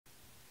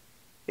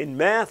In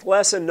math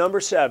lesson number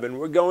 7,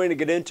 we're going to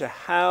get into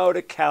how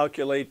to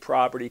calculate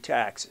property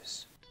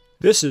taxes.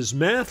 This is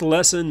math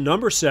lesson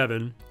number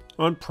 7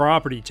 on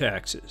property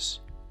taxes.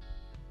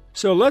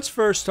 So let's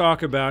first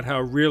talk about how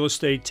real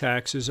estate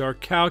taxes are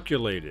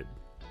calculated.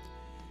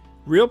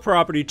 Real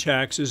property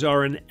taxes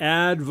are an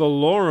ad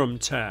valorem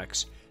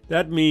tax.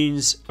 That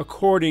means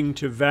according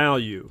to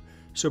value.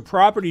 So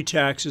property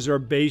taxes are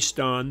based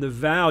on the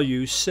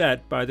value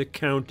set by the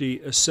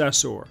county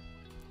assessor.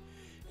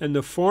 And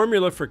the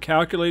formula for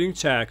calculating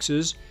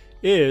taxes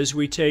is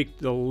we take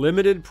the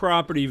limited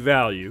property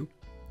value,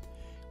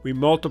 we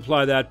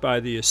multiply that by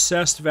the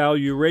assessed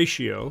value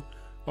ratio,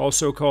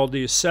 also called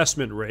the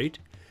assessment rate,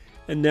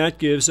 and that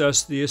gives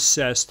us the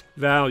assessed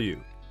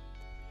value.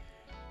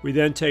 We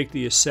then take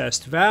the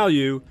assessed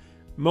value,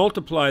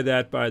 multiply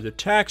that by the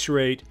tax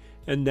rate,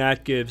 and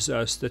that gives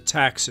us the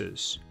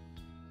taxes.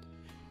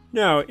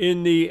 Now,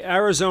 in the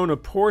Arizona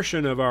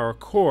portion of our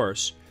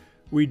course,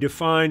 we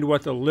defined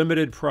what the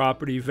limited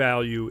property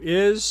value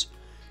is,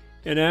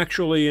 and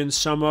actually in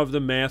some of the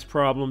math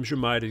problems you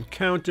might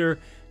encounter,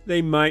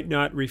 they might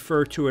not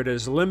refer to it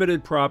as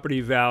limited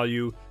property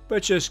value,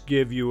 but just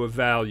give you a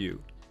value.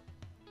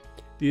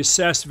 The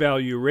assessed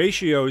value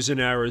ratios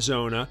in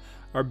Arizona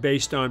are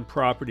based on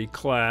property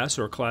class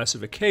or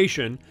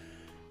classification.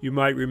 You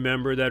might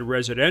remember that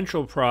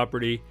residential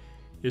property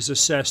is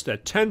assessed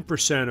at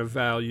 10% of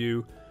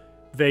value,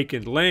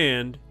 vacant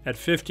land at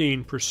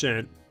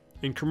 15%,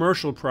 and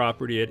commercial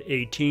property at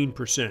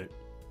 18%.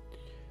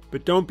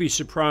 But don't be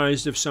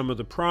surprised if some of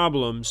the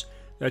problems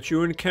that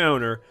you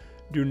encounter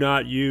do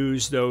not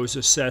use those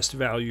assessed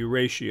value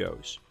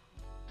ratios.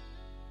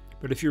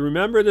 But if you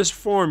remember this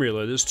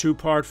formula, this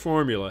two-part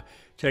formula,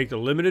 take the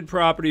limited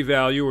property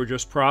value, or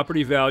just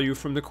property value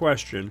from the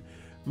question,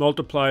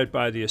 multiply it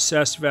by the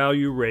assessed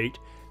value rate,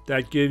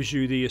 that gives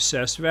you the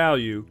assessed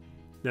value,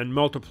 then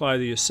multiply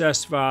the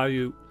assessed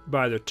value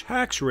by the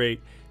tax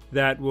rate,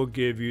 that will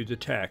give you the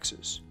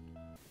taxes.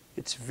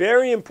 It's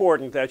very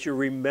important that you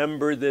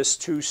remember this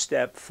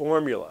two-step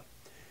formula.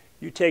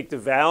 You take the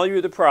value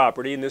of the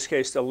property, in this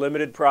case the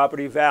limited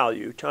property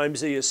value,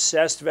 times the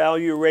assessed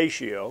value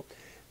ratio,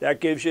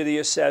 that gives you the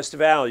assessed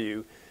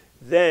value.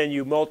 Then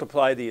you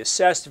multiply the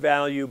assessed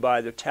value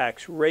by the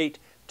tax rate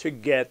to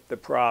get the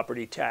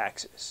property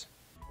taxes.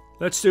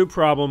 Let's do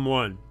problem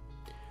 1.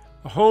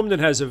 A home that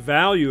has a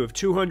value of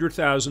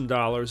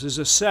 $200,000 is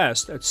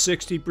assessed at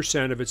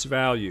 60% of its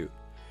value.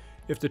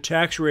 If the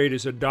tax rate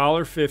is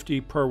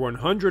 $1.50 per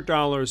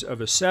 $100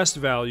 of assessed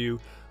value,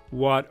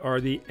 what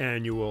are the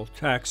annual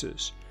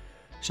taxes?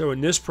 So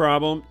in this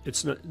problem,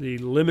 the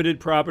limited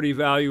property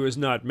value is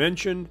not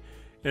mentioned,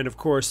 and of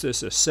course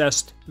this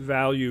assessed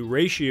value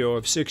ratio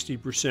of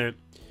 60%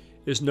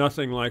 is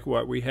nothing like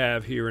what we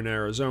have here in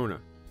Arizona.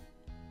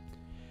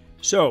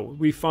 So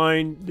we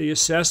find the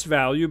assessed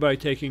value by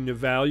taking the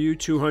value,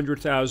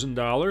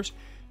 $200,000,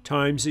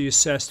 times the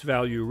assessed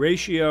value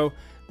ratio.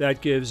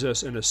 That gives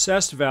us an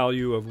assessed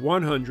value of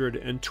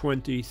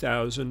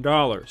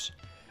 $120,000.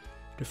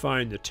 To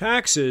find the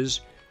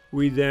taxes,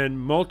 we then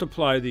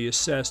multiply the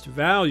assessed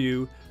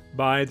value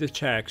by the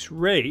tax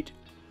rate.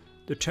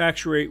 The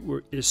tax rate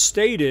is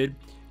stated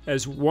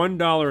as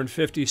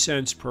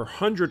 $1.50 per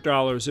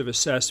 $100 of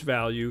assessed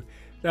value.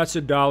 That's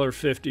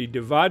 $1.50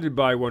 divided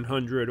by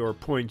 100, or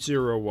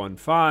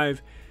 0.015.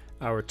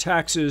 Our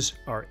taxes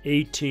are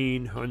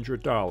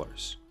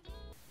 $1,800.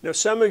 Now,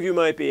 some of you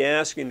might be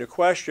asking the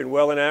question,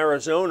 well, in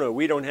Arizona,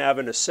 we don't have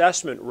an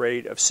assessment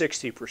rate of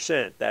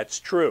 60%. That's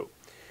true.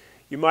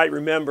 You might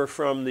remember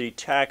from the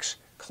tax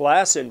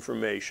class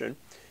information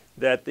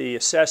that the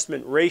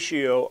assessment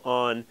ratio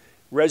on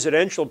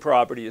residential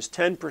property is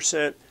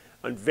 10%,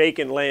 on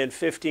vacant land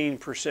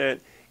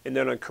 15%, and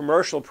then on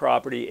commercial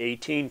property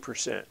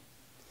 18%.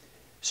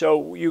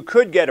 So you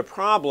could get a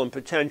problem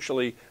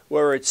potentially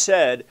where it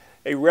said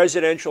a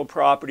residential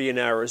property in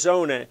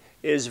Arizona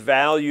is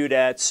valued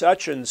at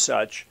such and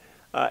such,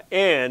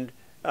 and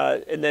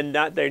then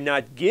they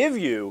not give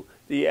you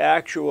the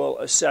actual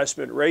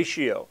assessment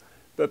ratio.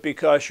 But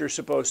because you're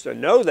supposed to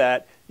know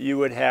that, you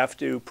would have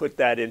to put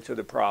that into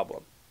the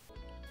problem.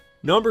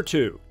 Number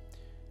 2,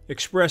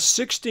 express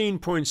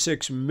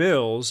 16.6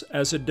 mils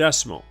as a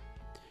decimal.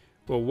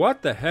 Well,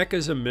 what the heck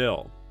is a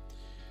mil?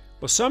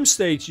 Well, some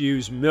states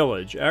use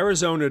millage.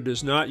 Arizona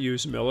does not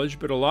use millage,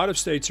 but a lot of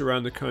states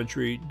around the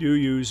country do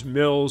use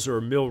mils or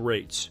mill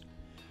rates.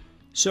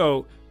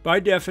 So, by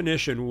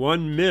definition,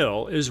 1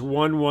 mil is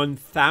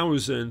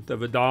 1/1000th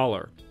of a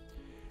dollar.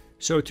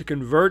 So to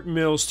convert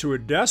mils to a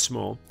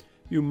decimal,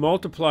 you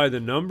multiply the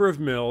number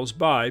of mils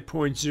by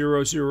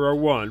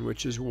 0.001,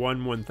 which is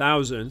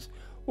 1/1000th,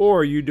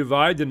 or you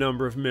divide the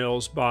number of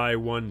mils by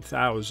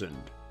 1,000.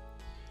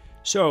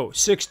 So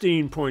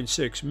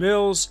 16.6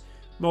 mils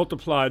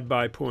multiplied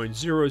by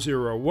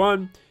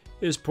 0.001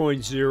 is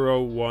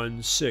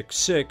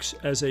 0.0166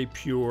 as a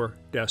pure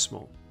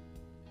decimal.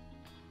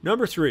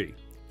 Number 3,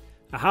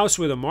 a house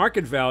with a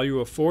market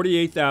value of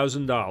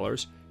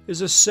 $48,000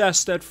 is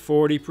assessed at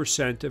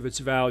 40% of its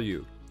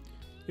value.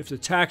 If the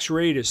tax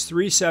rate is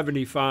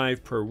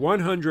 $375 per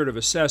 100 of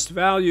assessed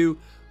value,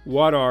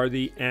 what are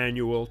the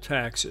annual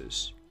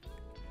taxes.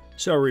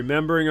 So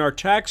remembering our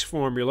tax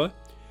formula,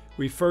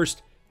 we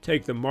first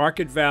take the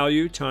market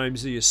value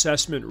times the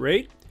assessment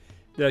rate.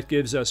 That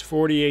gives us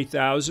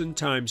 $48,000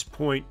 times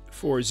 0.40,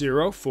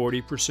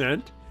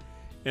 40%.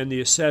 And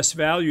the assessed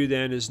value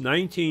then is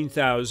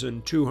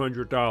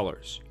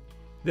 $19,200.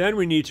 Then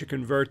we need to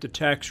convert the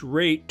tax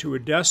rate to a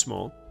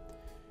decimal.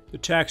 The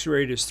tax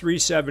rate is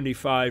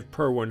 $375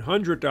 per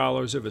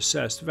 $100 of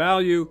assessed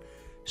value,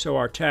 so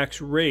our tax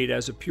rate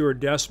as a pure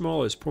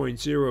decimal is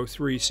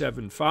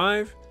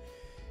 0.0375.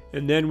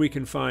 And then we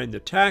can find the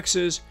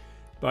taxes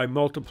by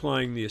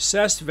multiplying the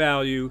assessed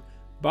value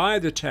by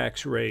the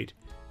tax rate,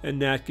 and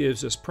that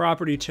gives us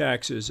property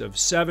taxes of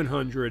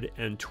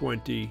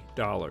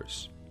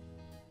 $720.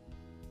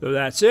 So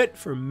that's it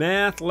for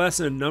math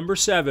lesson number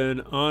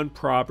 7 on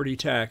property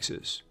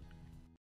taxes.